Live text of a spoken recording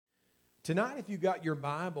Tonight, if you got your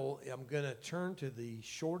Bible, I'm going to turn to the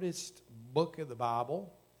shortest book of the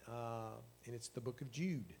Bible, and it's the book of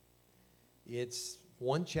Jude. It's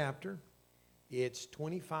one chapter. It's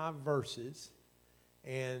 25 verses.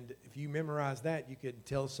 And if you memorize that, you could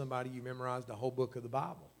tell somebody you memorized the whole book of the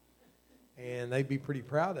Bible. And they'd be pretty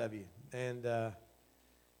proud of you. And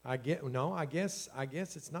I guess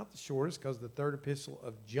it's not the shortest, because the third epistle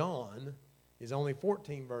of John is only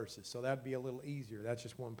 14 verses, so that'd be a little easier. That's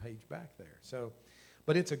just one page back there. So,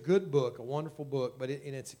 but it's a good book, a wonderful book, but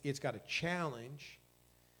it's got a challenge,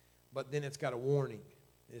 but then it's got a warning.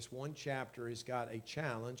 This one chapter has got a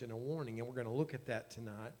challenge and a warning, and we're going to look at that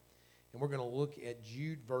tonight. And we're going to look at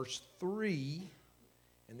Jude verse 3,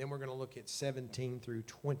 and then we're going to look at 17 through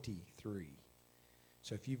 23.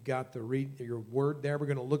 So if you've got your word there, we're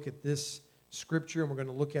going to look at this scripture, and we're going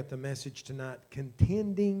to look at the message tonight,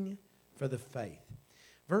 contending for the faith.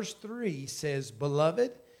 Verse 3 says,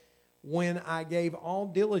 "Beloved, when I gave all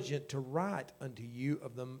diligence to write unto you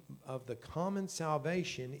of the common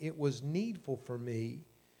salvation, it was needful for me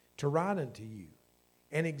to write unto you,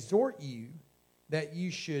 and exhort you that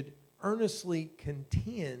you should earnestly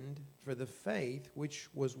contend for the faith which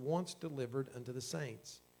was once delivered unto the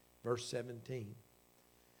saints." Verse 17.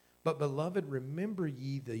 "But, beloved, remember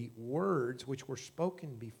ye the words which were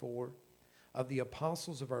spoken before of the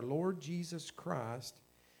apostles of our Lord Jesus Christ,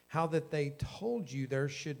 how that they told you there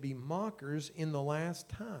should be mockers in the last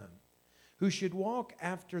time, who should walk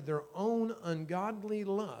after their own ungodly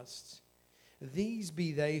lusts. These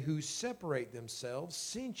be they who separate themselves,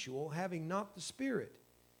 sensual, having not the Spirit.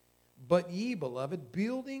 But ye, beloved,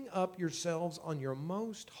 building up yourselves on your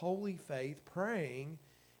most holy faith, praying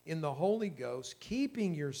in the Holy Ghost,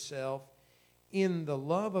 keeping yourself in the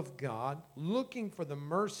love of God, looking for the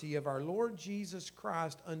mercy of our Lord Jesus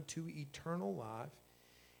Christ unto eternal life.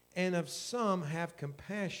 And of some have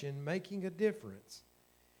compassion, making a difference,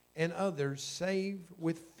 and others save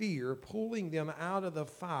with fear, pulling them out of the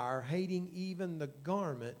fire, hating even the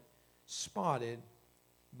garment spotted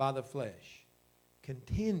by the flesh,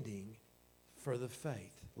 contending for the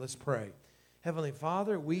faith." Let's pray. Heavenly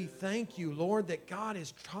Father, we thank you, Lord, that God,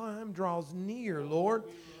 as time draws near, Lord,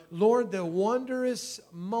 the wondrous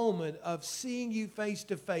moment of seeing you face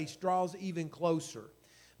to face draws even closer.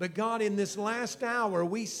 But God, in this last hour,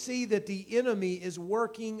 we see that the enemy is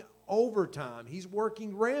working overtime. He's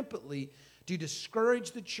working rampantly to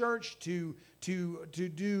discourage the church, to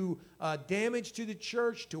do damage to the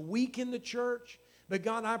church, to weaken the church. But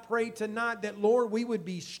God, I pray tonight that, Lord, we would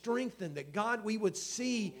be strengthened, that God, we would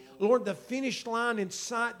see, Lord, the finish line in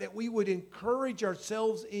sight, that we would encourage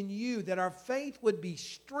ourselves in you, that our faith would be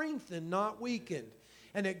strengthened, not weakened.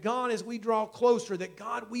 And that, God, as we draw closer, that,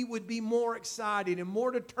 God, we would be more excited and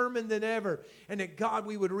more determined than ever. And that, God,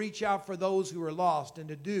 we would reach out for those who are lost and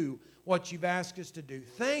to do what you've asked us to do.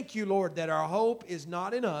 Thank you, Lord, that our hope is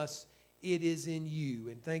not in us, it is in you.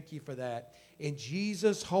 And thank you for that. In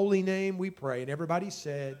Jesus' holy name we pray. And everybody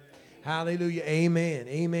said, hallelujah, amen,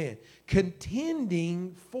 amen.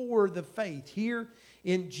 Contending for the faith. Here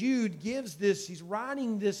in Jude gives this, he's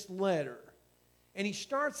writing this letter. And he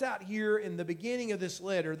starts out here in the beginning of this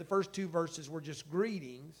letter. The first two verses were just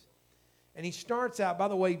greetings. And he starts out, by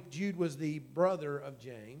the way, Jude was the brother of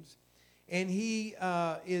James. And he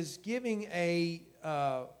is giving a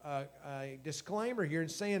disclaimer here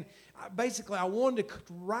and saying, basically, I wanted to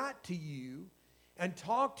write to you and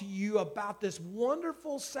talk to you about this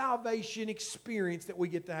wonderful salvation experience that we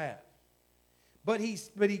get to have. But he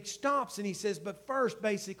stops and he says, but first,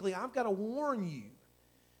 basically, I've got to warn you,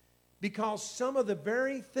 because some of the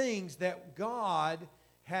very things that God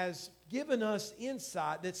has given us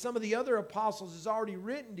insight, that some of the other apostles has already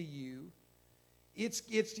written to you, it's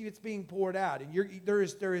being poured out. And there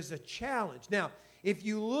is a challenge. Now, if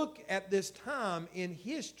you look at this time in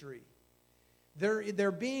history,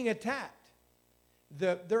 they're being attacked.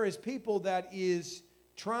 There is people that is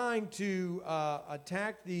trying to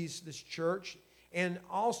attack this church, and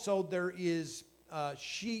also there is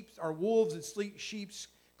sheep or wolves in sheep's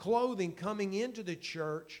clothing coming into the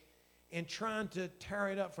church and trying to tear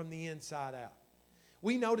it up from the inside out.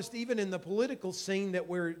 We noticed even in the political scene that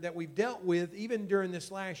we've dealt with, even during this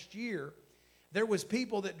last year, there was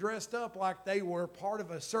people that dressed up like they were part of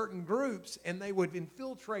a certain groups, and they would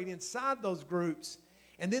infiltrate inside those groups,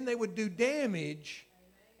 and then they would do damage,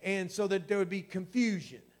 and so that there would be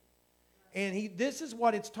confusion. And this is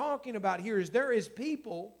what it's talking about here, is there is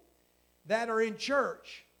people that are in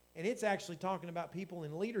church, and it's actually talking about people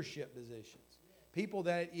in leadership positions, people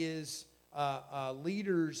that is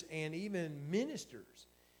leaders and even ministers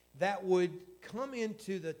that would come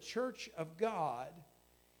into the church of God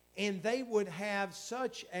And they would have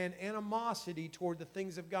such an animosity toward the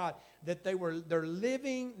things of God that they're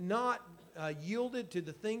living not yielded to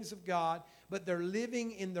the things of God, but they're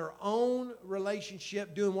living in their own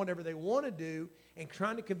relationship, doing whatever they want to do, and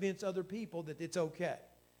trying to convince other people that it's okay.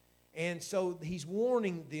 And so he's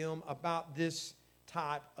warning them about this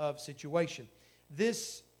type of situation.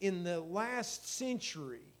 This, in the last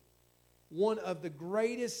century, one of the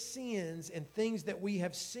greatest sins and things that we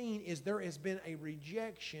have seen is there has been a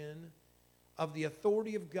rejection of the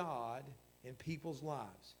authority of God in people's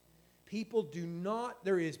lives.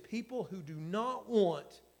 There is people who do not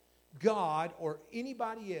want God or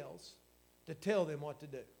anybody else to tell them what to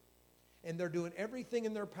do. And they're doing everything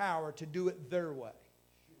in their power to do it their way.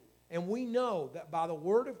 And we know that by the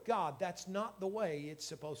Word of God, that's not the way it's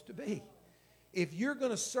supposed to be. If you're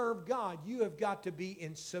going to serve God, you have got to be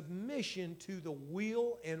in submission to the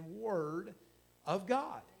will and Word of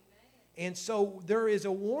God. And so there is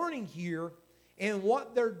a warning here. And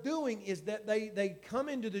what they're doing is that they come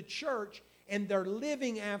into the church and they're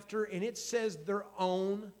living after, and it says their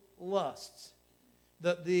own lusts.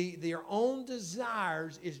 Their own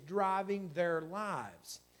desires is driving their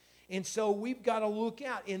lives. And so we've got to look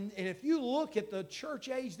out. And if you look at the church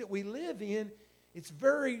age that we live in, it's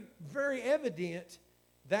very, very evident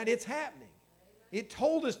that it's happening. It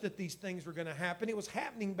told us that these things were going to happen. It was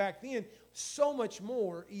happening back then, so much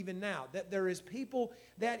more even now. That there is people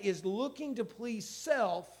that is looking to please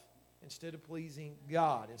self instead of pleasing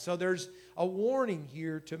God. And so there's a warning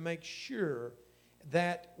here to make sure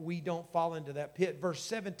that we don't fall into that pit. Verse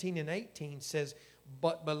 17 and 18 says,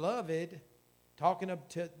 "But beloved," talking up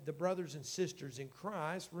to the brothers and sisters in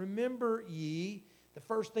Christ, "remember ye," the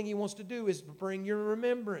first thing he wants to do is bring your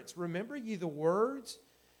remembrance. "Remember ye the words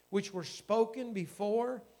which were spoken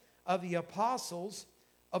before of the apostles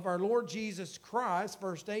of our Lord Jesus Christ,"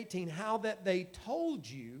 verse 18, "how that they told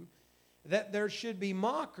you that there should be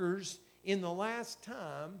mockers in the last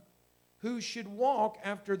time, who should walk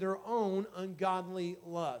after their own ungodly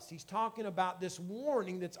lusts." He's talking about this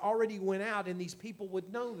warning that's already went out, and these people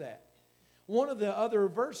would know that. One of the other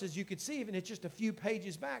verses you could see, even it's just a few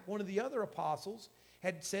pages back, one of the other apostles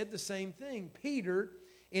had said the same thing. Peter,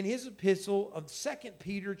 in his epistle of 2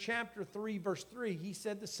 Peter chapter 3, verse 3, he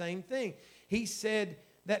said the same thing. He said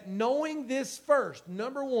that knowing this first,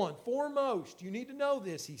 number one, foremost, you need to know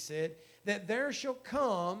this, he said, that there shall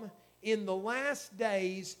come in the last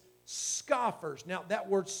days scoffers. Now, that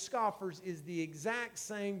word scoffers is the exact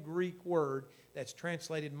same Greek word that's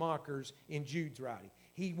translated mockers in Jude's writing.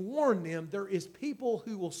 He warned them there is people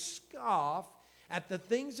who will scoff at the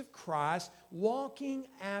things of Christ, walking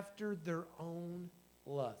after their own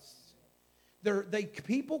lusts.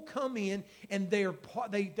 People come in and they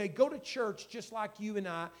go to church just like you and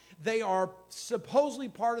I. They are supposedly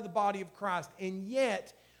part of the body of Christ, and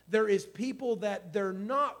yet there is people that they're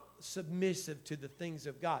not submissive to the things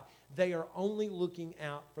of God. They are only looking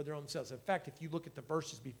out for their own selves. In fact, if you look at the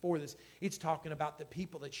verses before this, it's talking about the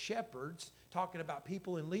people that shepherds, talking about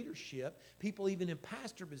people in leadership, people even in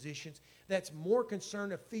pastor positions, that's more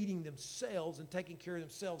concerned of feeding themselves and taking care of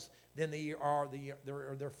themselves than they are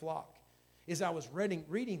their flock. As I was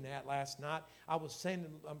reading that last night, I was saying,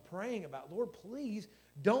 I'm praying about, Lord, please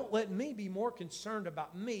don't let me be more concerned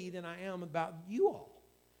about me than I am about you all.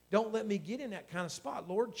 Don't let me get in that kind of spot.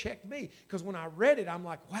 Lord, check me. Because when I read it, I'm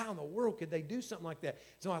like, wow, in the world could they do something like that?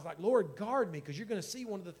 So I was like, Lord, guard me. Because you're going to see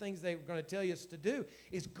one of the things they're going to tell you to do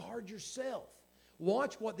is guard yourself.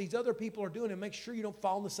 Watch what these other people are doing and make sure you don't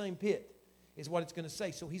fall in the same pit, is what it's going to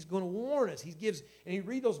say. So he's going to warn us. He gives, and you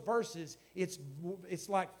read those verses, it's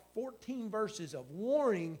like 14 verses of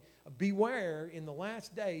warning, beware in the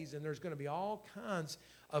last days, and there's going to be all kinds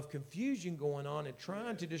of confusion going on and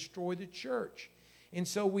trying to destroy the church. And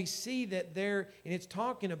so we see that there, and it's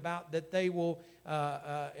talking about that they will,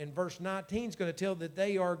 in verse 19, it's going to tell that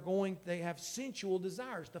they have sensual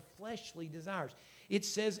desires, the fleshly desires. It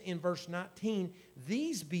says in verse 19,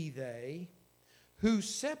 "These be they who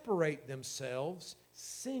separate themselves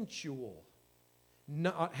sensual,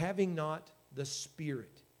 having not the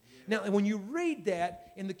Spirit." Now, when you read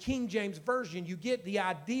that in the King James Version, you get the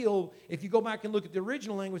ideal. If you go back and look at the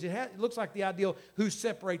original language, it looks like the ideal who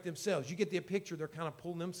separate themselves. You get the picture, they're kind of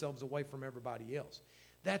pulling themselves away from everybody else.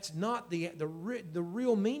 That's not the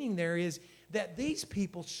real meaning there is that these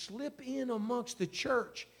people slip in amongst the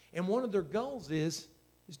church, and one of their goals is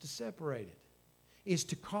to separate it, is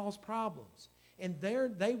to cause problems. And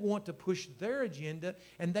they want to push their agenda,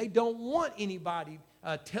 and they don't want anybody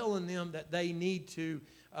telling them that they need to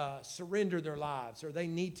surrender their lives or they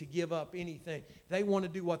need to give up anything. They want to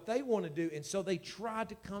do what they want to do, and so they try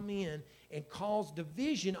to come in and cause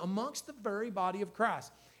division amongst the very body of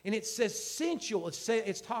Christ. And it says sensual.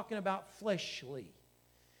 It's talking about fleshly.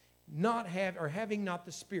 Having not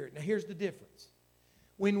the Spirit. Now here's the difference.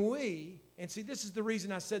 When and see, this is the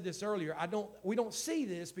reason I said this earlier. We don't see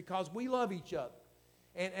this because we love each other.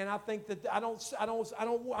 And I think that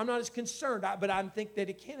I'm not as concerned, but I think that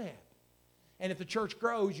it can happen. And if the church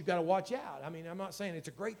grows, you've got to watch out. I mean, I'm not saying it's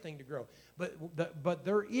a great thing to grow, but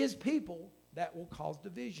there is people that will cause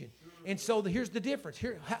division. And so here's the difference.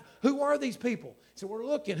 Who are these people? So we're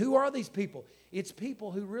looking, who are these people? It's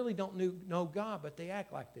people who really don't know God, but they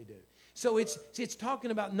act like they do. So it's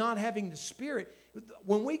talking about not having the Spirit.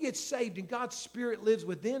 When we get saved and God's Spirit lives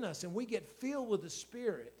within us and we get filled with the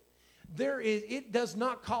Spirit, it does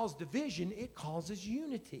not cause division, it causes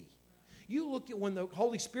unity. You look at when the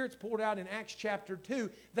Holy Spirit's poured out in Acts chapter 2,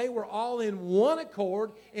 they were all in one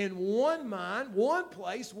accord, in one mind, one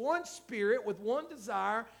place, one Spirit, with one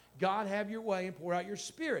desire. God, have your way and pour out your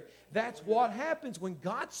Spirit. That's what happens when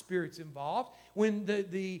God's Spirit's involved. When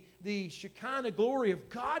the Shekinah glory of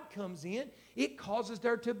God comes in, it causes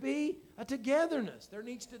there to be a togetherness.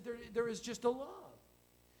 There is just a love.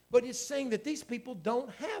 But it's saying that these people don't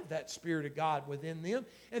have that Spirit of God within them,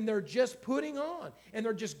 and they're just putting on, and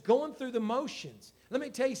they're just going through the motions. Let me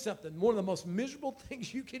tell you something. One of the most miserable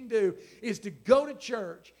things you can do is to go to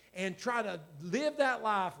church and try to live that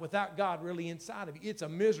life without God really inside of you. It's a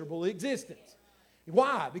miserable existence.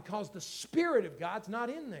 Why? Because the Spirit of God's not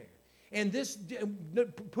in there. And this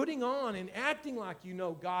putting on and acting like you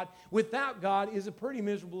know God without God is a pretty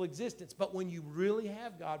miserable existence. But when you really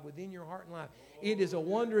have God within your heart and life, it is a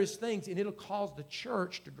wondrous thing, and it'll cause the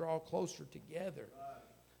church to draw closer together.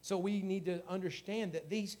 So we need to understand that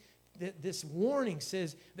this warning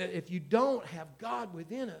says that if you don't have God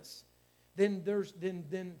within us,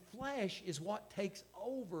 then flesh is what takes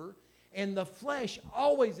over. And the flesh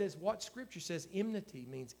always is what Scripture says enmity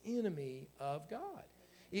means, enemy of God.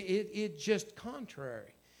 It's just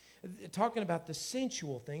contrary. Talking about the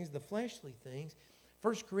sensual things, the fleshly things,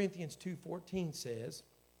 1 Corinthians 2:14 says,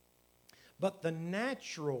 but the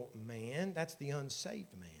natural man, that's the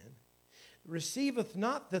unsaved man, receiveth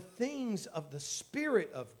not the things of the Spirit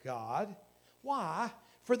of God. Why?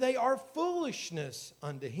 For they are foolishness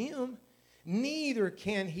unto him, neither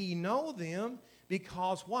can he know them,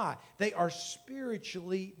 because why? They are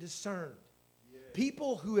spiritually discerned.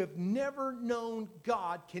 People who have never known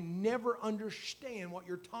God can never understand what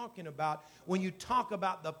you're talking about when you talk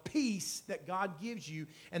about the peace that God gives you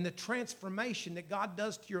and the transformation that God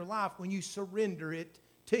does to your life when you surrender it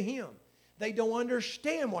to Him. They don't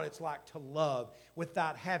understand what it's like to love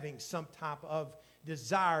without having some type of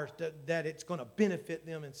desire that it's going to benefit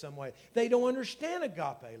them in some way. They don't understand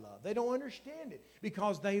agape love. They don't understand it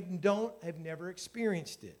because they have never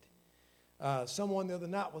experienced it. Someone the other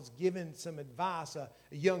night was giving some advice. A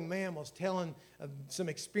young man was telling some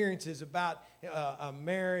experiences about a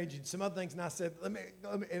marriage and some other things. And I said, let me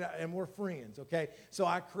and we're friends, okay? So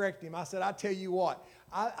I corrected him. I said, I tell you what,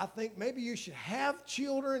 I think maybe you should have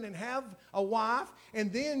children and have a wife,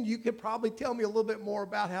 and then you could probably tell me a little bit more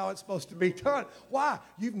about how it's supposed to be done. Why?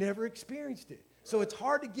 You've never experienced it. So it's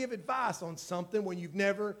hard to give advice on something when you've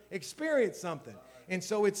never experienced something. And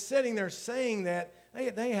so it's sitting there saying that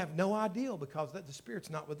they have no idea because the Spirit's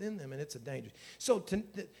not within them, and it's a danger. So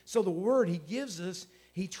the Word He gives us,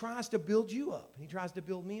 He tries to build you up. He tries to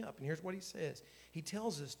build me up. And here's what He says. He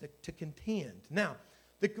tells us to contend. Now,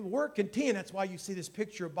 the word contend, that's why you see this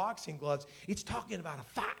picture of boxing gloves. It's talking about a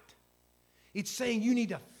fight. It's saying you need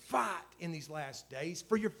to fight in these last days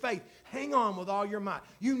for your faith. Hang on with all your might.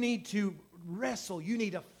 You need to wrestle. You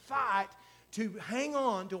need to fight to hang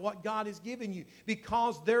on to what God has given you,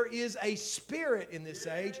 because there is a spirit in this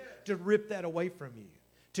age to rip that away from you,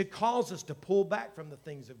 to cause us to pull back from the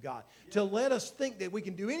things of God, to let us think that we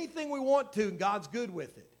can do anything we want to and God's good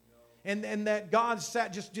with it. And that God's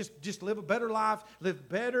just live a better life, live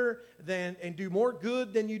better and do more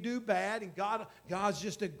good than you do bad. And God's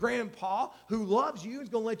just a grandpa who loves you and is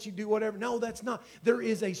going to let you do whatever. No, that's not. There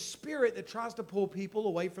is a spirit that tries to pull people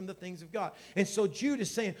away from the things of God. And so Jude is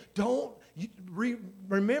saying,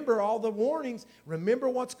 remember all the warnings. Remember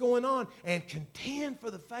what's going on and contend for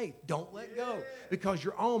the faith. Don't let go, because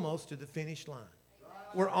you're almost to the finish line.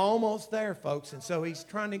 We're almost there, folks. And so he's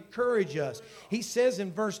trying to encourage us. He says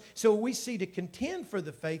in so we see to contend for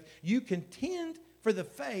the faith, you contend for the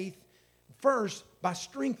faith first by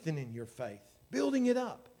strengthening your faith, building it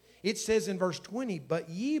up. It says in verse 20, but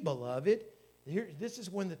ye, beloved, this is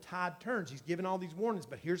when the tide turns. He's given all these warnings,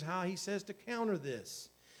 but here's how he says to counter this.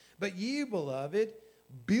 But ye, beloved,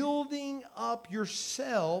 building up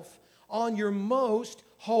yourself on your most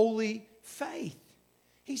holy faith.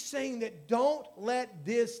 He's saying that don't let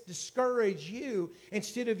this discourage you.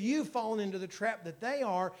 Instead of you falling into the trap that they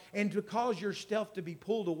are and to cause yourself to be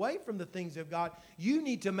pulled away from the things of God, you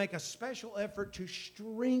need to make a special effort to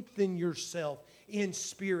strengthen yourself in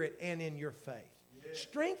spirit and in your faith. Yeah.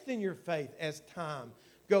 Strengthen your faith as time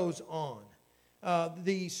goes on.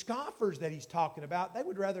 The scoffers that he's talking about, they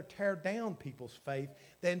would rather tear down people's faith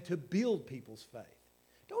than to build people's faith.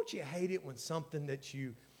 Don't you hate it when something that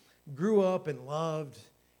you grew up and loved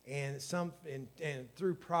and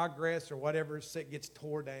through progress or whatever it gets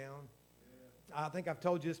tore down? Yeah. I think I've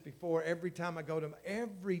told you this before. Every time I go to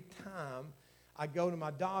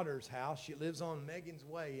my daughter's house, she lives on Megan's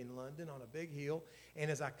Way in London on a big hill, and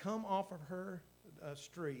as I come off of her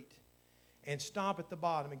street and stop at the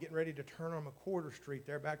bottom and getting ready to turn on McWhorter Street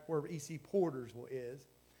there, back where E.C. Porter's is,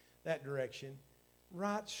 that direction,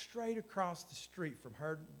 right straight across the street from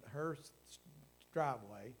her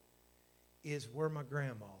driveway is where my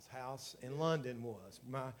grandma's house in London was.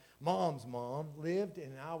 My mom's mom lived,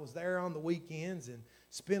 and I was there on the weekends and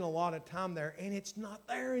spent a lot of time there, and it's not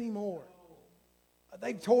there anymore.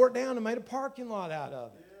 They tore it down and made a parking lot out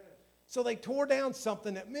of it. So they tore down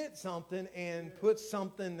something that meant something and put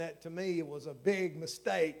something that to me was a big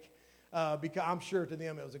mistake, because I'm sure to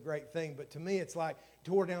them it was a great thing, but to me it's like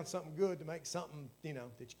tore down something good to make something, that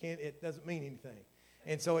you can't, it doesn't mean anything.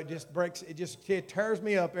 And so it tears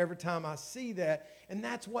me up every time I see that. And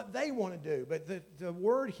that's what they want to do. But the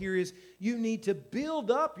word here is you need to build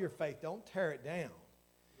up your faith. Don't tear it down.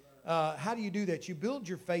 How do you do that? You build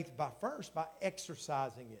your faith by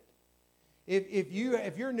exercising it. If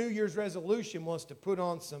your New Year's resolution was to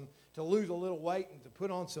to lose a little weight and to put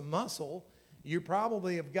on some muscle, you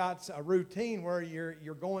probably have got a routine where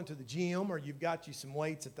you're going to the gym, or you've got you some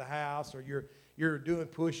weights at the house, or you're doing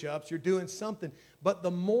push-ups, you're doing something. But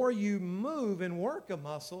the more you move and work a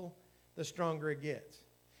muscle, the stronger it gets.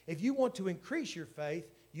 If you want to increase your faith,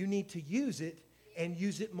 you need to use it and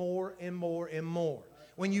use it more and more and more.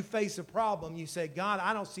 When you face a problem, you say, God,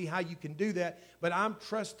 I don't see how you can do that, but I'm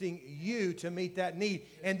trusting you to meet that need.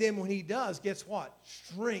 And then when he does, guess what?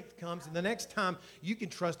 Strength comes, and the next time you can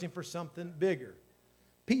trust him for something bigger.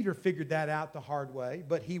 Peter figured that out the hard way,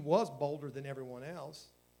 but he was bolder than everyone else.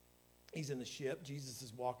 He's in the ship. Jesus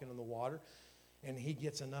is walking on the water, and he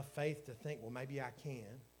gets enough faith to think, well, maybe I can.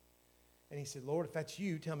 And he said, Lord, if that's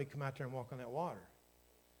you, tell me to come out there and walk on that water.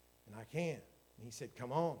 And I can. And he said,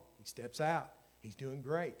 come on. He steps out. He's doing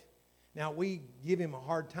great. Now, we give him a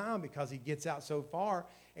hard time because he gets out so far,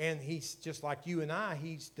 and he's just like you and I.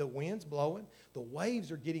 The wind's blowing, the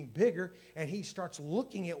waves are getting bigger, and he starts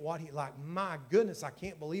looking at my goodness, I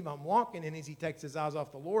can't believe I'm walking. And as he takes his eyes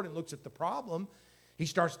off the Lord and looks at the problem, he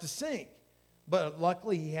starts to sink. But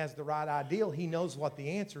luckily, he has the right ideal. He knows what the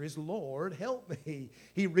answer is. Lord, help me.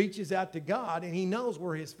 He reaches out to God, and he knows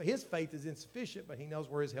where his faith is insufficient, but he knows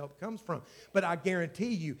where his help comes from. But I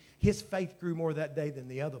guarantee you, his faith grew more that day than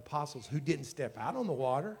the other apostles who didn't step out on the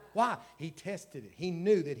water. Why? He tested it. He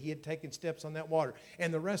knew that he had taken steps on that water,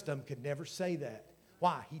 and the rest of them could never say that.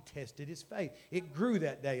 Why? He tested his faith. It grew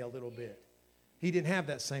that day a little bit. He didn't have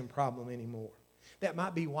that same problem anymore. That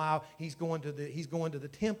might be why he's going to the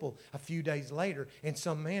temple a few days later, and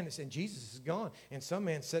some man is saying, Jesus is gone. And some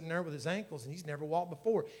man's sitting there with his ankles, and he's never walked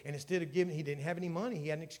before. And instead of he didn't have any money, he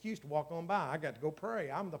had an excuse to walk on by. I got to go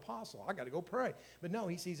pray. I'm the apostle. I got to go pray. But no,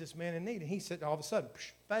 he sees this man in need, and he said all of a sudden,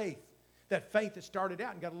 faith. That faith that started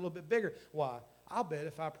out and got a little bit bigger. Why? I'll bet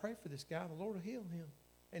if I pray for this guy, the Lord will heal him.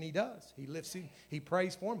 And he does. He lifts him. He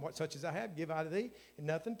prays for him. What such as I have, give out of thee. And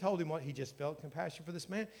nothing told him what. He just felt compassion for this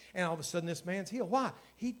man. And all of a sudden, this man's healed. Why?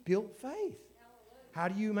 He built faith. How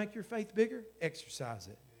do you make your faith bigger? Exercise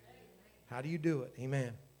it. How do you do it?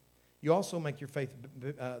 Amen. You also make your faith,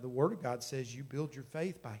 the Word of God says you build your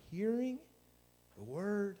faith by hearing the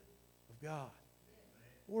Word of God.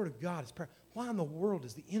 The Word of God is powerful. Why in the world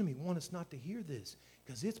does the enemy want us not to hear this?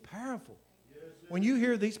 Because it's powerful. When you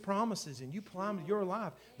hear these promises and you apply them to your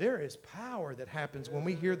life, there is power that happens when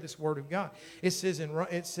we hear this Word of God. It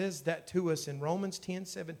says that to us in Romans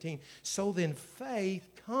 10:17. So then faith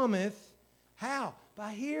cometh, how?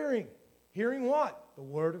 By hearing. Hearing what? The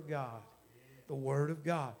Word of God. The Word of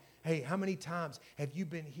God. Hey, how many times have you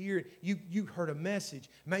been here? You heard a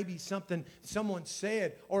message, maybe something someone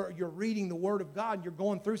said, or you're reading the Word of God and you're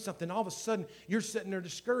going through something. All of a sudden, you're sitting there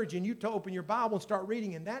discouraged, and you open your Bible and start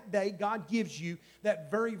reading, and that day, God gives you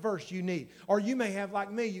that very verse you need. Or you may have,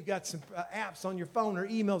 like me, you've got some apps on your phone or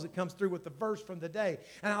emails that comes through with the verse from the day.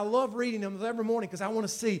 And I love reading them every morning because I want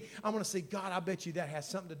to see, God, I bet you that has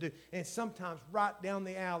something to do. And sometimes right down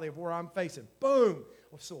the alley of where I'm facing, boom,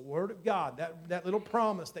 What's the Word of God? That little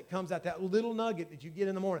promise that comes out, that little nugget that you get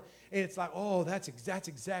in the morning. And it's like, oh, that's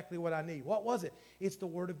exactly what I need. What was it? It's the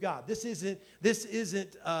Word of God. This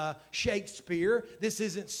isn't Shakespeare. This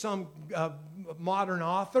isn't some modern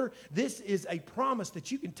author. This is a promise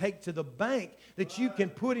that you can take to the bank, that you can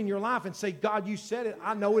put in your life and say, God, you said it.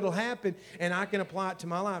 I know it'll happen, and I can apply it to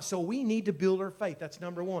my life. So we need to build our faith. That's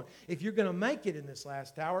number one. If you're going to make it in this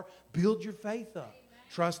last hour, build your faith up.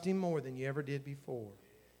 Trust Him more than you ever did before.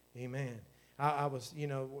 Amen. I was,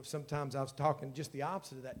 sometimes I was talking just the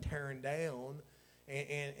opposite of that, tearing down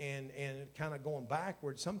and kind of going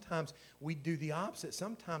backwards. Sometimes we do the opposite.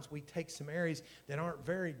 Sometimes we take some areas that aren't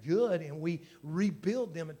very good and we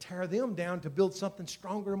rebuild them and tear them down to build something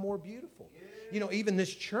stronger and more beautiful. Even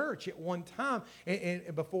this church at one time,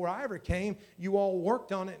 and before I ever came, you all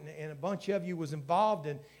worked on it, and a bunch of you was involved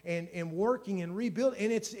in working and rebuilding,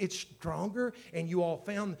 and it's stronger. And you all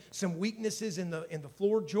found some weaknesses in the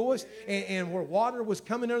floor joist, and where water was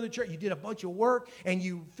coming under the church. You did a bunch of work, and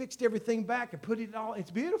you fixed everything back and put it all. It's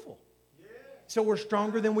beautiful. So we're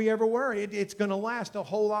stronger than we ever were. It's going to last a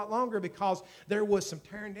whole lot longer because there was some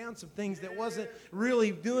tearing down, some things that wasn't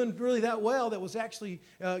really doing that well, that was actually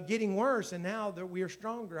getting worse, and now that we are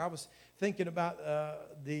stronger. I was thinking about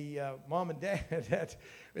the mom and dad that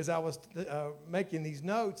as I was making these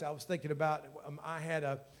notes, I was thinking about I had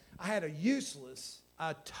a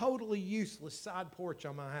totally useless side porch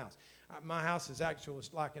on my house. My house is actually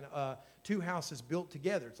like two houses built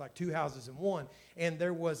together. It's like two houses in one. And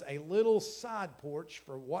there was a little side porch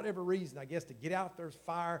for whatever reason, I guess to get out. There's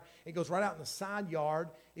fire. It goes right out in the side yard.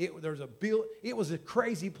 It was a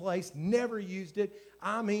crazy place. Never used it.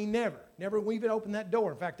 I mean, never. Never even opened that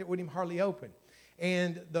door. In fact, it wouldn't even hardly open.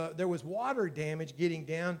 And there was water damage getting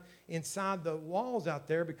down inside the walls out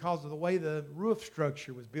there because of the way the roof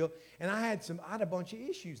structure was built. And I had a bunch of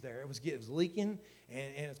issues there. It was leaking,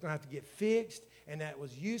 and it's going to have to get fixed, and that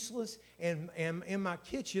was useless. And in my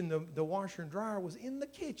kitchen, the washer and dryer was in the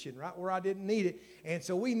kitchen, right where I didn't need it. And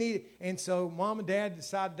so so Mom and Dad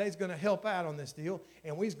decided they's going to help out on this deal,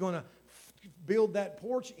 and we's going to build that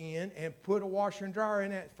porch in and put a washer and dryer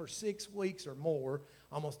in it for 6 weeks or more.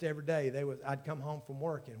 Almost every day I'd come home from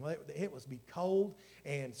working. Well, it was be cold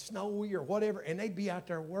and snowy or whatever, and they'd be out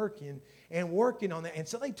there working on that. And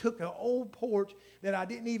so they took an old porch that I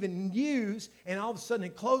didn't even use, and all of a sudden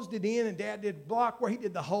it closed it in, and Dad did block where he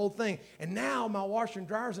did the whole thing. And now my washer and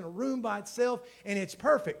dryer's in a room by itself, and it's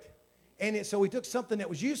perfect. And so we took something that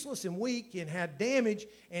was useless and weak and had damage,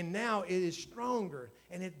 and now it is stronger.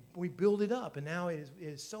 And we build it up, and now it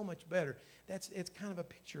is so much better. It's kind of a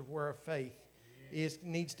picture of where our faith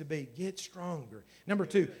needs to be. Get stronger. Number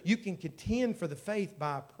 2, you can contend for the faith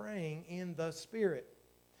by praying in the Spirit.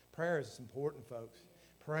 Prayer is important, folks.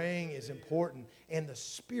 Praying is important. And the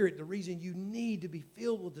Spirit, the reason you need to be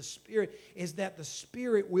filled with the Spirit is that the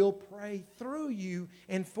Spirit will pray through you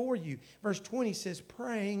and for you. Verse 20 says,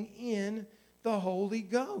 praying in the Holy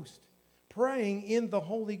Ghost. Praying in the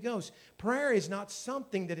Holy Ghost. Prayer is not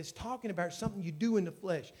something that is talking about something you do in the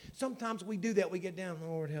flesh. Sometimes we do that. We get down,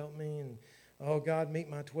 Lord, help me, and oh, God, meet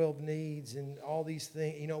my 12 needs and all these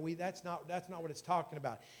things. That's not what it's talking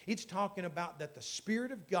about. It's talking about that the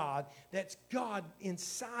Spirit of God, that's God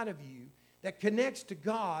inside of you, that connects to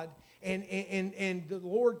God, and the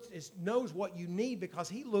Lord knows what you need because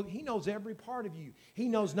He knows every part of you. He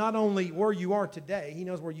knows not only where you are today, He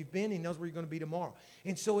knows where you've been, He knows where you're going to be tomorrow.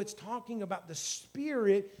 And so it's talking about the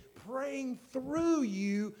Spirit praying through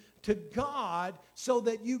you to God so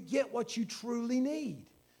that you get what you truly need.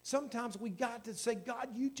 Sometimes we got to say, God,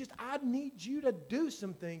 I need you to do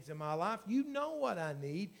some things in my life. You know what I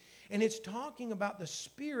need. And it's talking about the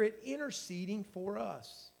Spirit interceding for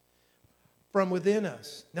us from within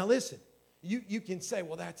us. Now listen, you can say,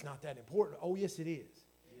 well, that's not that important. Oh, yes, it is.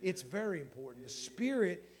 It's very important. The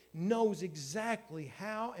Spirit knows exactly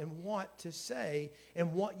how and what to say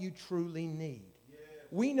and what you truly need.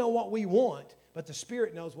 We know what we want, but the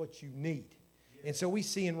Spirit knows what you need. And so we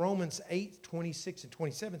see in Romans 8, 26 and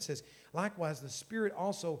 27 says, likewise, the Spirit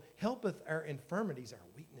also helpeth our infirmities, our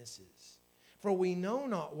weaknesses. For we know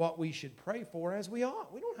not what we should pray for as we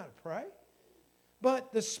ought. We don't know how to pray.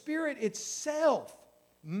 But the Spirit itself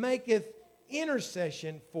maketh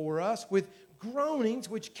intercession for us with groanings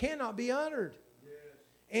which cannot be uttered. Yes.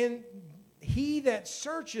 And He that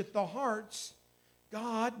searcheth the hearts,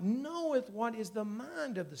 God, knoweth what is the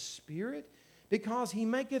mind of the Spirit, because he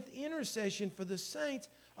maketh intercession for the saints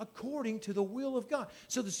according to the will of God.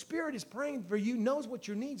 So the Spirit is praying for you, knows what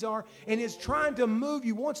your needs are, and is trying to move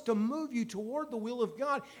you, wants to move you toward the will of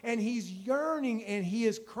God. And he's yearning and he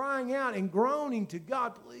is crying out and groaning to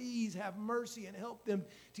God, please have mercy and help them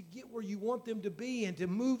to get where you want them to be and to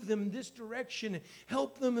move them this direction and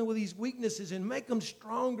help them with these weaknesses and make them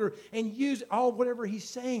stronger and use all whatever he's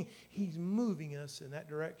saying. He's moving us in that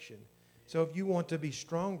direction. So if you want to be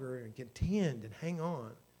stronger and contend and hang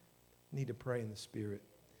on, you need to pray in the Spirit.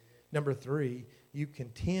 Number 3, you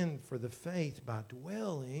contend for the faith by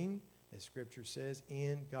dwelling, as Scripture says,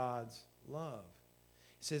 in God's love.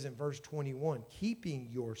 It says in verse 21, keep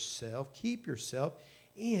yourself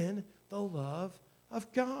in the love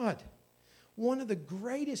of God. One of the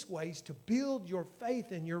greatest ways to build your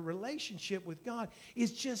faith and your relationship with God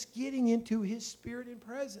is just getting into His Spirit and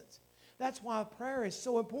presence. That's why prayer is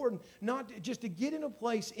so important. Not just to get in a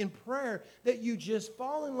place in prayer that you just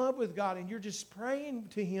fall in love with God and you're just praying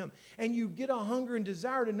to Him and you get a hunger and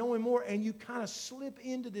desire to know Him more and you kind of slip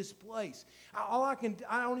into this place. I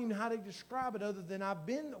don't even know how to describe it other than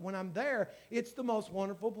when I'm there, it's the most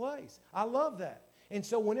wonderful place. I love that. And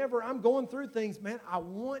so whenever I'm going through things, man, I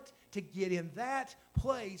want to get in that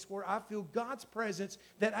place where I feel God's presence,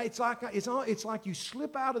 that it's like you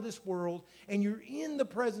slip out of this world and you're in the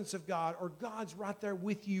presence of God, or God's right there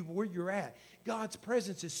with you where you're at. God's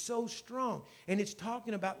presence is so strong. And it's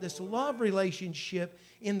talking about this love relationship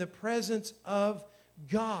in the presence of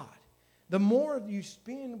God. The more you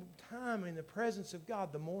spend time in the presence of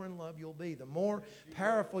God, the more in love you'll be, the more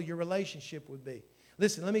powerful your relationship would be.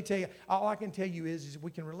 Listen, let me tell you, all I can tell you is we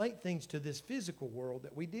can relate things to this physical world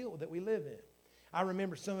that we live in. I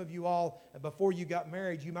remember some of you all, before you got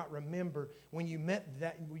married, you might remember when you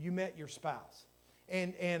met your spouse.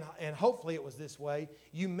 And hopefully it was this way.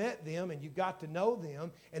 You met them and you got to know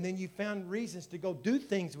them, and then you found reasons to go do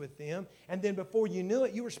things with them, and then before you knew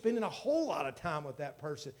it, you were spending a whole lot of time with that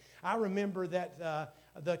person. I remember that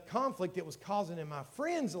the conflict it was causing in my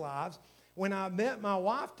friends' lives when I met my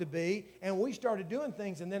wife-to-be and we started doing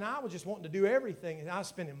things, and then I was just wanting to do everything, and I was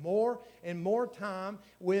spending more and more time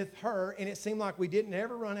with her, and it seemed like we didn't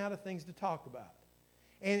ever run out of things to talk about.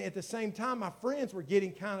 And at the same time, my friends were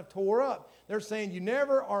getting kind of tore up. They're saying, you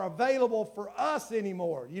never are available for us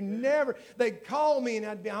anymore. They'd call me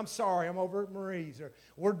and I'm sorry, I'm over at Marie's, or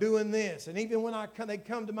we're doing this. And even when they'd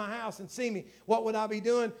come to my house and see me, what would I be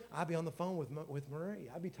doing? I'd be on the phone with Marie.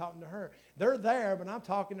 I'd be talking to her. They're there, but I'm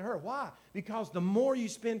talking to her. Why? Because the more you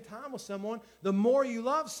spend time with someone, the more you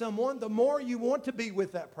love someone, the more you want to be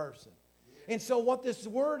with that person. And so what this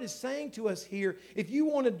word is saying to us here, if you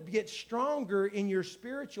want to get stronger in your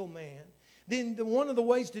spiritual man, then one of the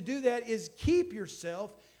ways to do that is keep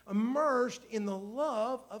yourself immersed in the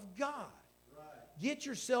love of God. Right. Get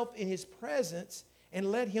yourself in His presence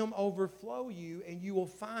and let Him overflow you, and you will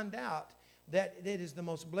find out that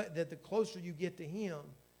the closer you get to Him,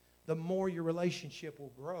 the more your relationship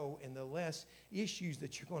will grow and the less issues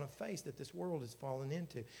that you're going to face that this world has fallen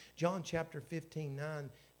into. John chapter 15, 9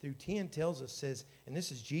 through 10 tells us, says, and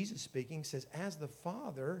this is Jesus speaking, says, as the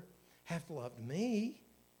Father hath loved me,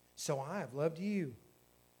 so I have loved you.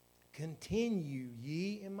 Continue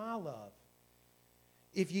ye in my love.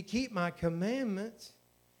 If ye keep my commandments,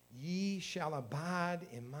 ye shall abide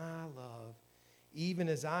in my love, even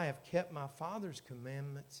as I have kept my Father's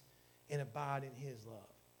commandments and abide in His love.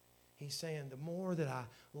 He's saying the more that I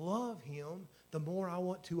love Him, the more I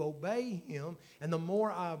want to obey Him. And the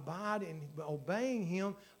more I abide in obeying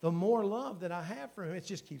Him, the more love that I have for Him. It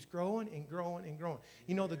just keeps growing and growing and growing.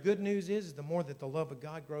 You know, the good news is the more that the love of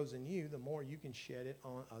God grows in you, the more you can shed it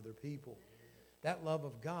on other people. That love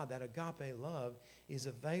of God, that agape love, is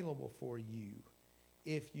available for you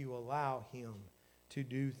if you allow Him to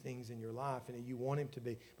do things in your life and you want Him to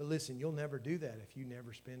be. But listen, you'll never do that if you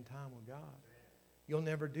never spend time with God. You'll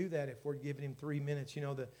never do that if we're giving Him 3 minutes.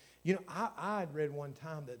 I had read one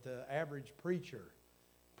time that the average preacher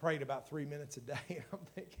prayed about 3 minutes a day. I'm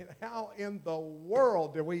thinking, how in the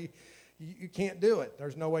world you can't do it.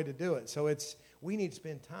 There's no way to do it. So we need to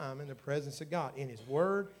spend time in the presence of God, in His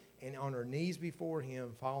Word, and on our knees before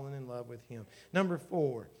Him, falling in love with Him. Number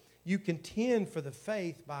 4, you contend for the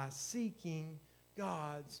faith by seeking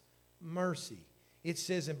God's mercy. It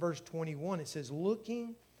says in verse 21, it says,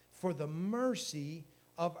 looking for the mercy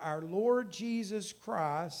of our Lord Jesus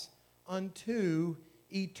Christ unto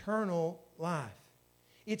eternal life.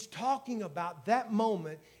 It's talking about that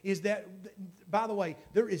moment is that, by the way,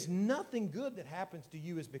 there is nothing good that happens to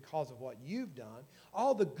you is because of what you've done.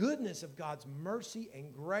 All the goodness of God's mercy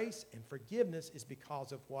and grace and forgiveness is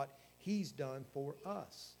because of what He's done for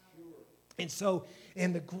us. And so,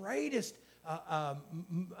 and the greatest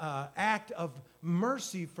act of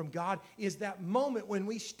mercy from God is that moment when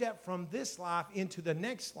we step from this life into the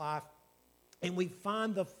next life and we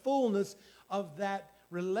find the fullness of that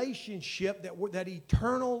relationship, that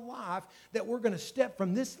eternal life, that we're going to step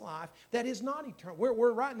from this life that is not eternal.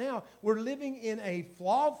 We're right now, we're living in a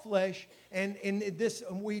flawed flesh, and this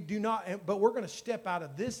we do not, but we're going to step out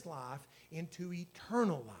of this life into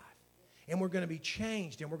eternal life. And we're going to be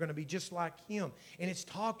changed, and we're going to be just like Him. And it's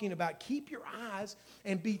talking about keep your eyes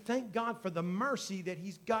and thank God for the mercy that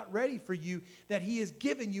He's got ready for you, that He has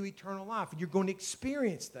given you eternal life. And you're going to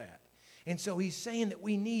experience that. And so He's saying that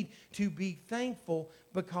we need to be thankful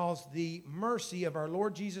because the mercy of our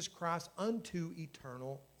Lord Jesus Christ unto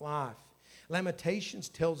eternal life. Lamentations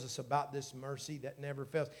tells us about this mercy that never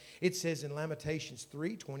fails. It says in Lamentations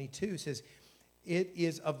 3:22, it says, it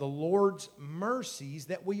is of the Lord's mercies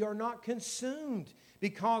that we are not consumed,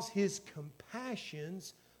 because His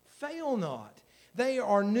compassions fail not. They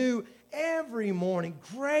are new every morning.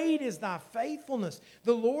 Great is thy faithfulness.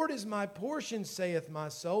 The Lord is my portion, saith my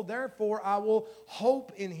soul. Therefore I will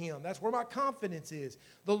hope in Him. That's where my confidence is.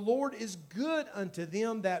 The Lord is good unto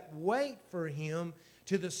them that wait for Him,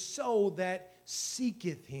 to the soul that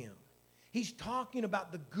seeketh Him. He's talking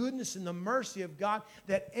about the goodness and the mercy of God,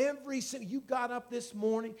 that every single, you got up this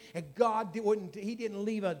morning and God He didn't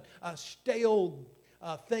leave a stale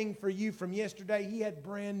thing for you from yesterday. He had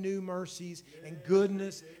brand new mercies and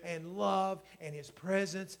goodness and love and His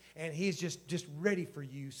presence, and He's just ready for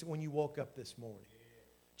you. So when you woke up this morning,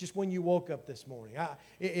 just when you woke up this morning,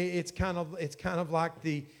 it's kind of like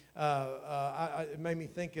the. It made me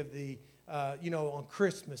think of the. On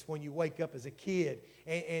Christmas when you wake up as a kid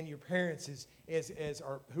and your parents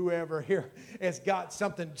or whoever here has got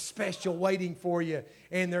something special waiting for you,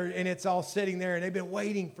 and it's all sitting there and they've been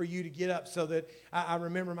waiting for you to get up. So that I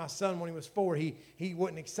remember my son when he was 4, he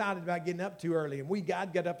wasn't excited about getting up too early, and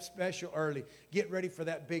God got up special early, get ready for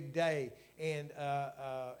that big day, and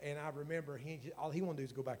I remember all he wanted to do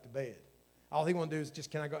is go back to bed. All he wanted to do is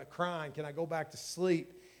can I go back to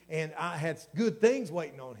sleep? And I had good things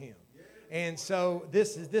waiting on him. And so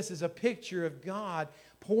this is a picture of God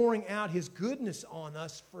pouring out His goodness on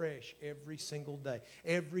us fresh every single day.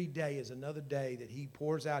 Every day is another day that He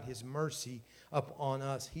pours out His mercy upon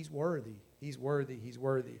us. He's worthy. He's worthy. He's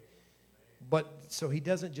worthy. But so He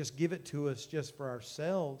doesn't just give it to us just for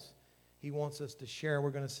ourselves. He wants us to share.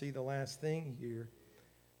 We're going to see the last thing here.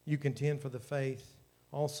 You contend for the faith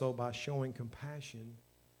also by showing compassion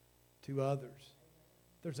to others.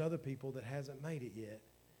 There's other people that hasn't made it yet.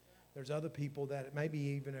 There's other people that maybe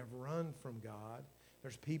even have run from God.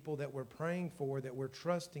 There's people that we're praying for, that we're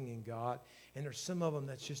trusting in God. And there's some of them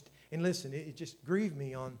that's just, and listen, it just grieved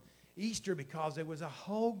me on Easter because there was a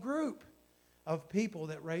whole group of people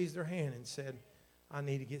that raised their hand and said, I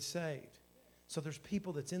need to get saved. So there's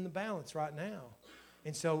people that's in the balance right now.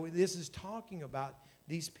 And so this is talking about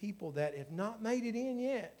these people that have not made it in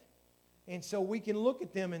yet. And so we can look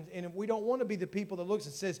at them, and we don't want to be the people that looks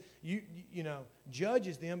and says, you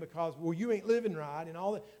judges them because, well, you ain't living right and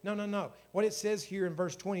all that. No. What it says here in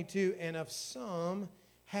verse 22, and of some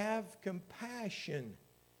have compassion,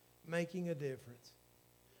 making a difference.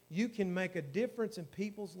 You can make a difference in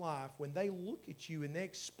people's life when they look at you and they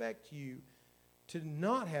expect you to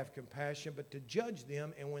not have compassion, but to judge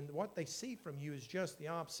them. And when what they see from you is just the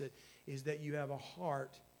opposite, is that you have a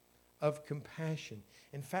heart of compassion.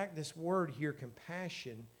 In fact, this word here,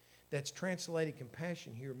 compassion, that's translated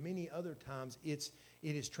compassion here, many other times it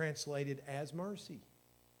is translated as mercy.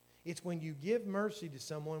 It's when you give mercy to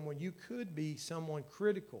someone when you could be someone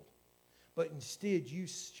critical, but instead you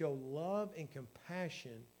show love and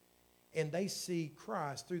compassion, and they see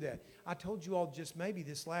Christ through that. I told you all just maybe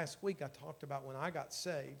this last week I talked about when I got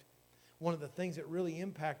saved. One of the things that really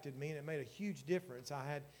impacted me, and it made a huge difference, I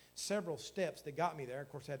had several steps that got me there. Of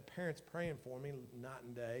course, I had parents praying for me night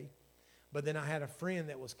and day. But then I had a friend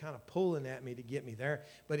that was kind of pulling at me to get me there.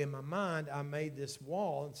 But in my mind, I made this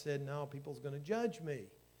wall and said, no, people's going to judge me.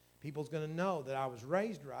 People's going to know that I was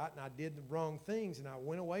raised right and I did the wrong things and I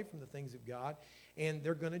went away from the things of God, and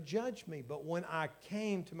they're going to judge me. But when I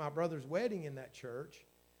came to my brother's wedding in that church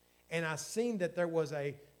and I seen that there was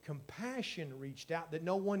a compassion reached out, that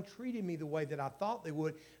no one treated me the way that I thought they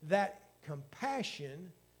would, that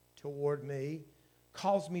compassion toward me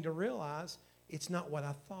caused me to realize it's not what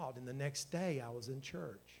I thought. And the next day I was in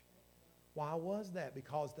church. Why was that?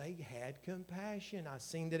 Because they had compassion. I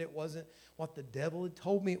seen that it wasn't what the devil had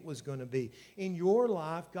told me it was going to be. In your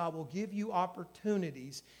life, God will give you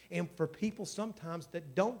opportunities, and for people sometimes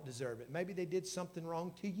that don't deserve it. Maybe they did something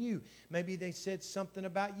wrong to you. Maybe they said something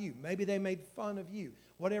about you. Maybe they made fun of you.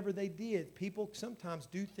 Whatever they did, people sometimes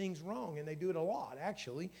do things wrong, and they do it a lot,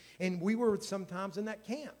 actually. And we were sometimes in that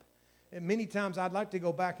camp. And many times I'd like to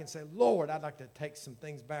go back and say, Lord, I'd like to take some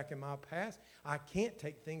things back in my past. I can't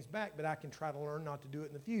take things back, but I can try to learn not to do it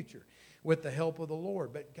in the future with the help of the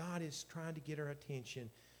Lord. But God is trying to get our attention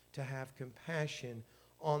to have compassion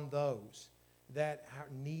on those that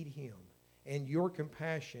need Him. And your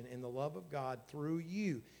compassion and the love of God through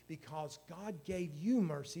you, because God gave you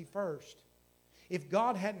mercy first. If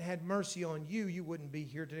God hadn't had mercy on you, you wouldn't be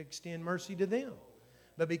here to extend mercy to them.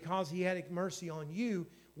 But because He had mercy on you,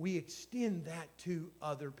 we extend that to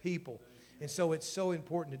other people. And so it's so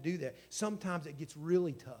important to do that. Sometimes it gets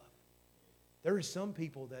really tough. There are some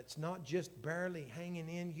people that's not just barely hanging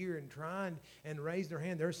in here and trying and raise their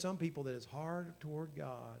hand. There are some people that is hard toward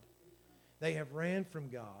God. They have ran from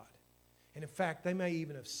God. And in fact, they may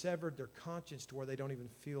even have severed their conscience to where they don't even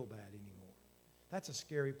feel bad anymore. That's a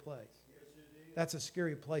scary place. That's a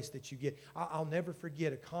scary place that you get. I'll never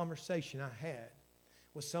forget a conversation I had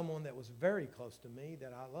with someone that was very close to me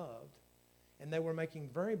that I loved. And they were making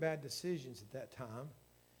very bad decisions at that time.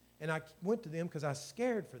 And I went to them because I was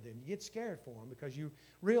scared for them. You get scared for them because you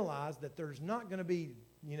realize that there's not going to be,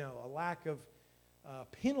 a lack of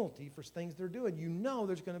penalty for things they're doing. You know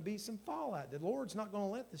there's going to be some fallout. The Lord's not going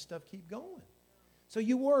to let this stuff keep going. So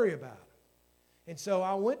you worry about it. And so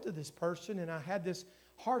I went to this person and I had this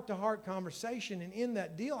heart-to-heart conversation, and in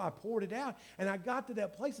that deal I poured it out, and I got to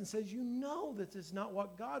that place and says, you know that this is not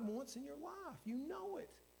what God wants in your life. You know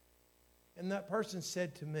it. And that person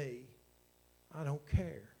said to me, I don't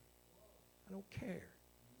care. I don't care.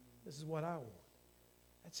 This is what I want.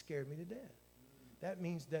 That scared me to death. That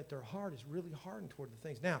means that their heart is really hardened toward the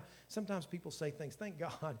things. Now, sometimes people say things, thank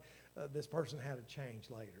God this person had a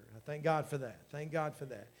change later. I thank God for that. Thank God for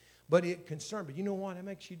that. But you know what it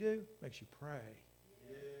makes you do? It makes you pray.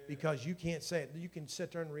 Because you can't say it. You can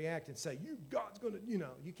sit there and react and say, God's going to,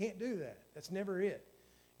 you can't do that. That's never it.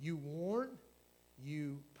 You warn,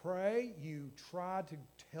 you pray, you try to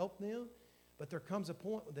help them. But there comes a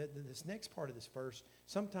point that this next part of this verse,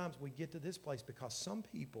 sometimes we get to this place because some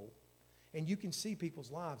people, and you can see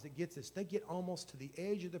people's lives that gets this, they get almost to the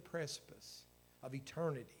edge of the precipice of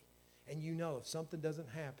eternity. And if something doesn't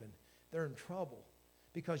happen, they're in trouble.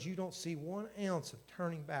 Because you don't see 1 ounce of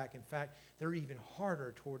turning back. In fact, they're even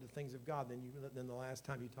harder toward the things of God than the last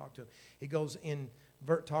time you talked to them. It goes in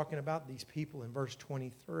talking about these people in verse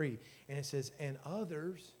 23. And it says, and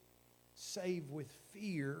others save with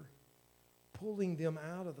fear, pulling them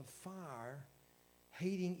out of the fire,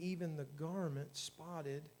 hating even the garment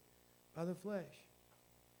spotted by the flesh.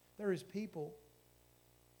 There is people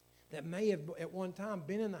that may have at one time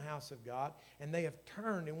been in the house of God, and they have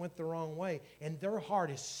turned and went the wrong way, and their heart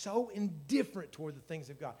is so indifferent toward the things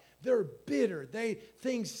of God. They're bitter.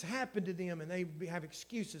 Things happen to them, and they have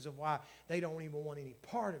excuses of why they don't even want any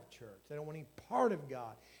part of church. They don't want any part of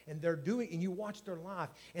God. And and you watch their life,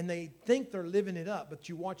 and they think they're living it up, but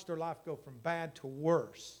you watch their life go from bad to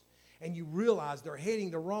worse. And you realize they're heading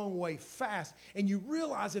the wrong way fast. And you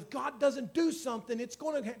realize if God doesn't do something, it's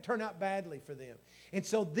going to turn out badly for them. And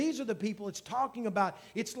so these are the people it's talking about.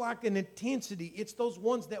 It's like an intensity. It's those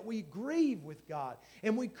ones that we grieve with God.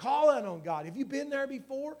 And we call out on God. Have you been there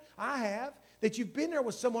before? I have. That you've been there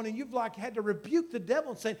with someone and you've had to rebuke the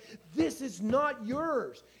devil and say, this is not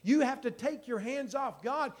yours. You have to take your hands off.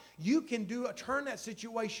 God, you can turn that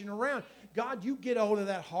situation around. God, you get a hold of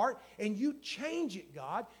that heart and you change it,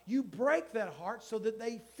 God. You break that heart so that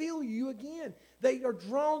they feel you again. They are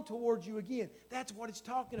drawn towards you again. That's what it's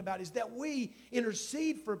talking about, is that we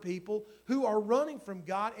intercede for people who are running from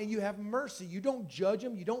God, and you have mercy. You don't judge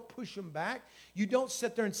them. You don't push them back. You don't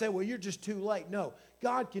sit there and say, well, you're just too late. No,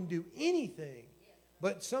 God can do anything.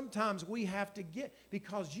 But sometimes we have to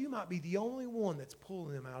because you might be the only one that's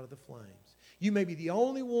pulling them out of the flames. You may be the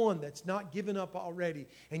only one that's not given up already,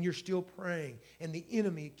 and you're still praying. And the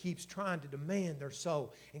enemy keeps trying to demand their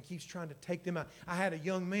soul and keeps trying to take them out. I had a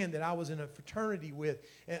young man that I was in a fraternity with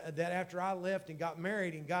that after I left and got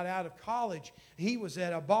married and got out of college, he was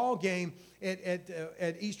at a ball game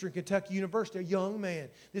at Eastern Kentucky University, a young man.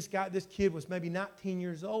 This kid was maybe 19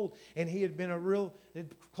 years old, and he had been a real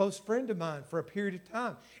close friend of mine for a period of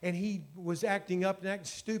time. And he was acting up and acting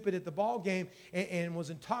stupid at the ball game and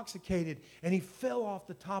was intoxicated. And he fell off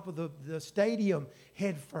the top of the stadium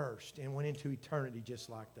head first and went into eternity just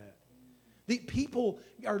like that. The people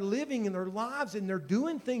are living in their lives and they're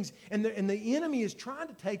doing things, and the enemy is trying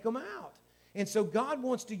to take them out. And so God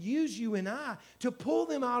wants to use you and I to pull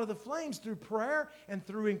them out of the flames through prayer and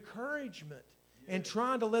through encouragement and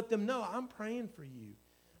trying to let them know, I'm praying for you.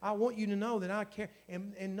 I want you to know that I care,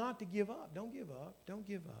 and not to give up. Don't give up. Don't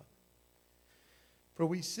give up. For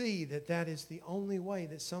we see that is the only way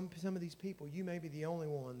that some of these people, you may be the only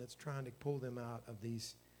one that's trying to pull them out of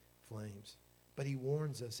these flames. But he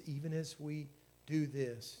warns us, even as we do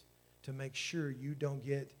this, to make sure you don't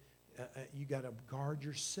get, you got to guard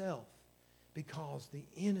yourself, because the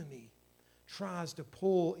enemy tries to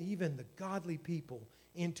pull even the godly people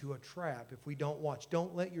into a trap if we don't watch.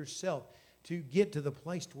 Don't let yourself to get to the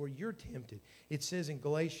place to where you're tempted. It says in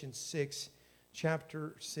Galatians 6,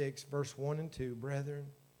 chapter 6, verse 1 and 2, brethren,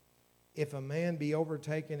 if a man be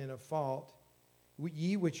overtaken in a fault,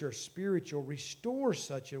 ye which are spiritual, restore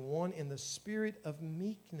such a one in the spirit of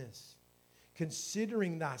meekness,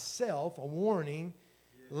 considering thyself, a warning,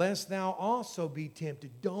 lest thou also be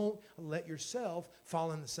tempted. Don't let yourself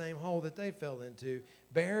fall in the same hole that they fell into.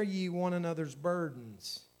 Bear ye one another's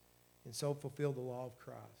burdens, and so fulfill the law of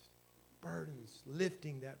Christ. Burdens,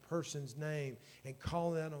 lifting that person's name and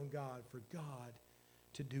calling out on God for God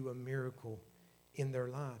to do a miracle in their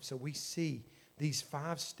life. So we see these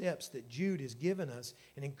 5 steps that Jude has given us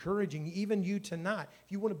and encouraging even you tonight.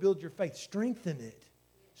 If you want to build your faith, strengthen it.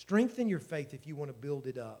 Strengthen your faith if you want to build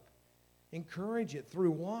it up. Encourage it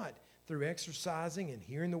through what? Through exercising and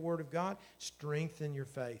hearing the Word of God. Strengthen your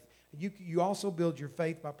faith. You also build your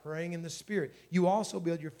faith by praying in the Spirit. You also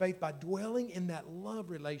build your faith by dwelling in that love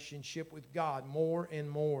relationship with God more and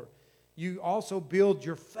more. You also build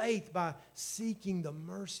your faith by seeking the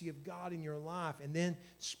mercy of God in your life and then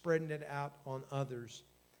spreading it out on others.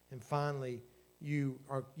 And finally, you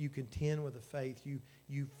contend with the faith.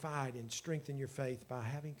 You fight and strengthen your faith by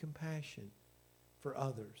having compassion for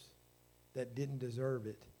others that didn't deserve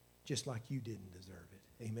it, just like you didn't deserve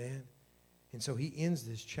it. Amen? And so he ends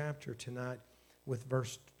this chapter tonight with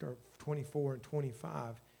verse 24 and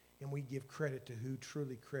 25, and we give credit to who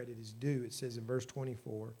truly credit is due. It says in verse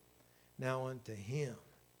 24, now unto him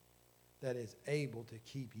that is able to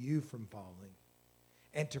keep you from falling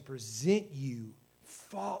and to present you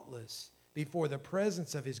faultless before the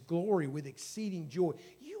presence of his glory with exceeding joy.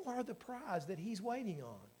 You are the prize that he's waiting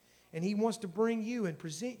on. And he wants to bring you and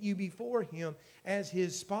present you before him as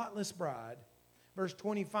his spotless bride. Verse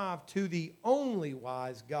 25, to the only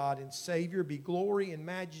wise God and Savior be glory and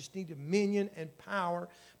majesty, dominion and power,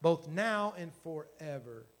 both now and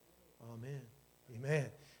forever. Amen. Amen.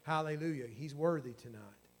 Hallelujah. He's worthy tonight.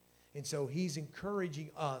 And so he's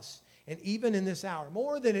encouraging us. And even in this hour,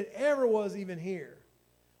 more than it ever was even here,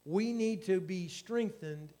 we need to be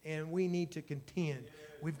strengthened and we need to contend.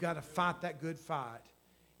 We've got to fight that good fight.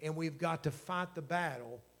 And we've got to fight the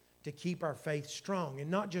battle to keep our faith strong. And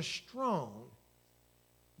not just strong,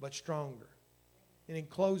 but stronger. And in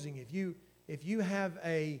closing, if you have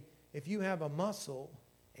a muscle,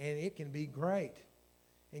 and it can be great.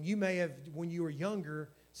 And you may have, when you were younger,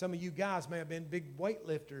 some of you guys may have been big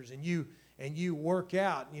weightlifters, and you work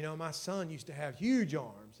out. You know, my son used to have huge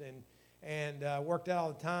arms and worked out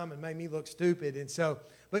all the time and made me look stupid. And so,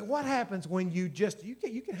 but what happens when you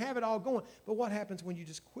can have it all going, but what happens when you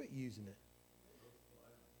just quit using it?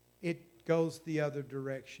 It goes the other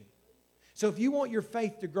direction. So if you want your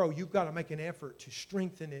faith to grow, you've got to make an effort to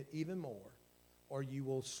strengthen it even more, or you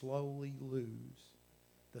will slowly lose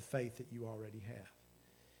the faith that you already have.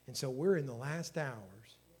 And so we're in the last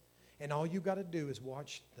hours, and all you've got to do is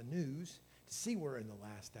watch the news to see we're in the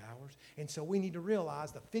last hours. And so we need to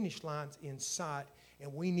realize the finish line's in sight,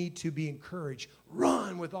 and we need to be encouraged.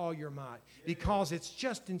 Run with all your might, because it's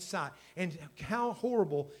just in sight. And how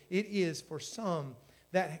horrible it is for some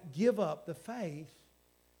that give up the faith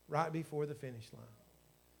right before the finish line.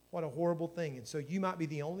 What a horrible thing. And so you might be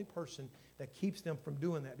the only person that keeps them from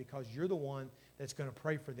doing that, because you're the one that's going to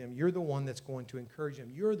pray for them. You're the one that's going to encourage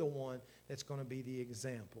them. You're the one that's going to be the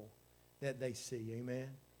example that they see. Amen?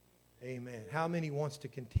 Amen. How many wants to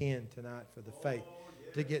contend tonight for the faith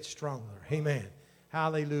to get stronger? Amen.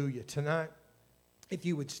 Hallelujah. Tonight, if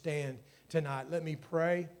you would stand tonight, let me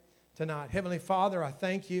pray tonight. Heavenly Father, I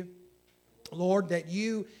thank you, Lord, that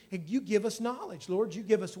you give us knowledge. Lord, you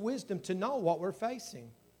give us wisdom to know what we're facing.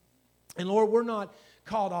 And Lord, we're not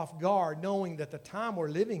caught off guard knowing that the time we're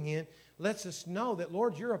living in lets us know that,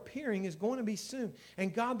 Lord, your appearing is going to be soon.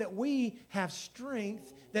 And God, that we have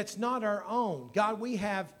strength that's not our own. God, we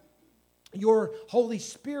have your Holy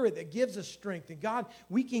Spirit that gives us strength. And God,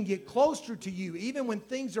 we can get closer to you. Even when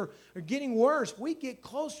things are getting worse, we get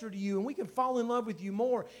closer to you and we can fall in love with you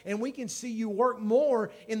more. And we can see you work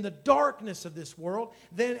more in the darkness of this world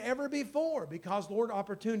than ever before, because, Lord,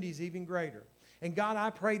 opportunity is even greater. And God, I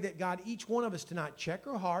pray that, God, each one of us tonight check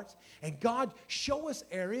our hearts. And God, show us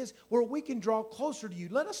areas where we can draw closer to you.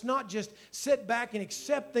 Let us not just sit back and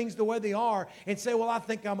accept things the way they are and say, well, I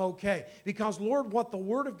think I'm okay. Because, Lord, what the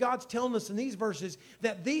Word of God's telling us in these verses,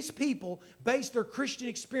 that these people based their Christian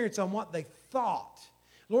experience on what they thought.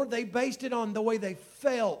 Lord, they based it on the way they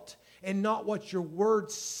felt and not what your Word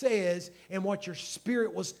says and what your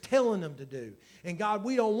Spirit was telling them to do. And God,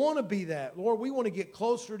 we don't want to be that. Lord, we want to get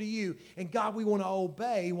closer to you. And God, we want to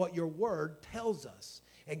obey what your Word tells us.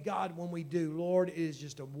 And God, when we do, Lord, it is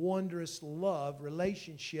just a wondrous love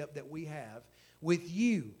relationship that we have with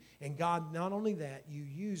you. And God, not only that, you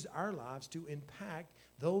use our lives to impact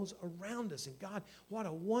those around us. And God, what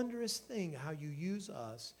a wondrous thing how you use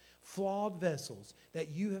us, flawed vessels that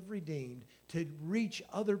you have redeemed, to reach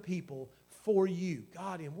other people for you.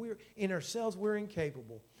 God, and we're in ourselves, we're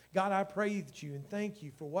incapable. God, I praise you and thank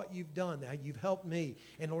you for what you've done, how you've helped me,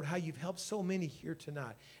 and Lord, how you've helped so many here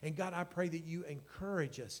tonight. And God, I pray that you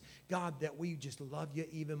encourage us, God, that we just love you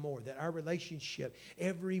even more, that our relationship,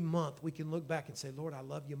 every month we can look back and say, Lord, I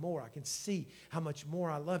love you more. I can see how much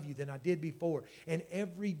more I love you than I did before. And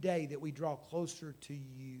every day that we draw closer to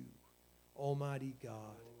you, Almighty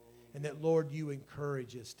God. And that, Lord, you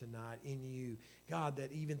encourage us tonight in you. God,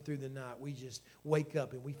 that even through the night we just wake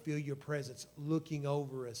up and we feel your presence looking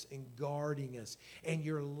over us and guarding us. And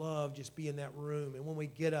your love just be in that room. And when we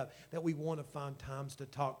get up, that we want to find times to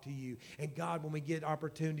talk to you. And God, when we get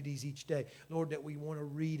opportunities each day, Lord, that we want to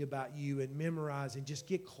read about you and memorize and just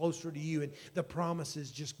get closer to you. And the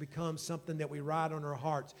promises just become something that we write on our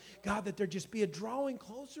hearts. God, that there just be a drawing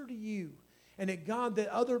closer to you. And that, God, that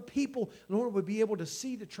other people, Lord, would be able to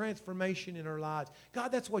see the transformation in our lives.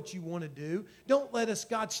 God, that's what you want to do. Don't let us,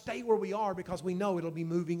 God, stay where we are because we know it'll be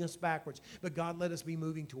moving us backwards. But, God, let us be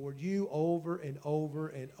moving toward you over and over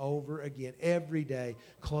and over again, every day,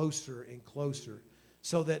 closer and closer.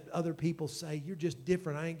 So that other people say, you're just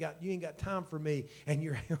different. You ain't got time for me. And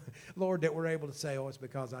you're, Lord, that we're able to say, oh, it's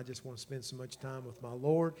because I just want to spend so much time with my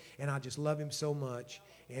Lord, and I just love him so much.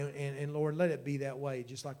 And Lord, let it be that way,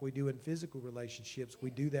 just like we do in physical relationships. We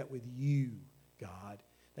do that with you, God.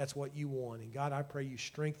 That's what you want. And God, I pray you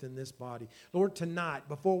strengthen this body. Lord, tonight,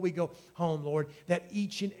 before we go home, Lord, that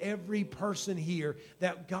each and every person here,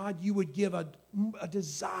 that God, you would give a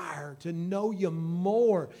desire to know you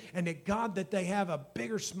more. And that God, that they have a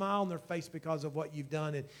bigger smile on their face because of what you've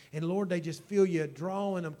done. And Lord, they just feel you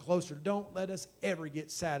drawing them closer. Don't let us ever get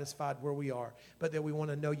satisfied where we are, but that we want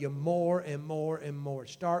to know you more and more and more.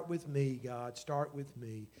 Start with me, God. Start with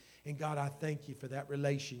me. And God, I thank you for that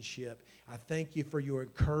relationship. I thank you for your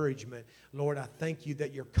encouragement. Lord, I thank you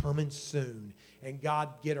that you're coming soon. And God,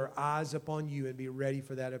 get our eyes upon you and be ready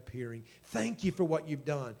for that appearing. Thank you for what you've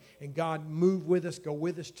done. And God, move with us, go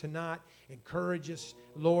with us tonight. Encourage us,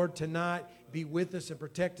 Lord, tonight. Be with us and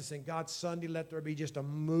protect us. And God, Sunday, let there be just a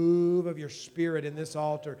move of your Spirit in this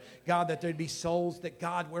altar. God, that there'd be souls that,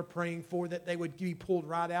 God, we're praying for, that they would be pulled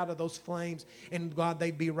right out of those flames. And God,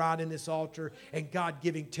 they'd be right in this altar. And God,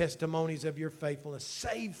 giving testimonies of your faithfulness.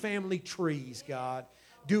 Save family trees, God.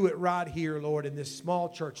 Do it right here, Lord, in this small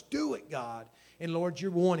church. Do it, God. And Lord,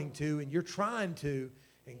 you're wanting to and you're trying to.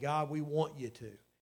 And God, we want you to.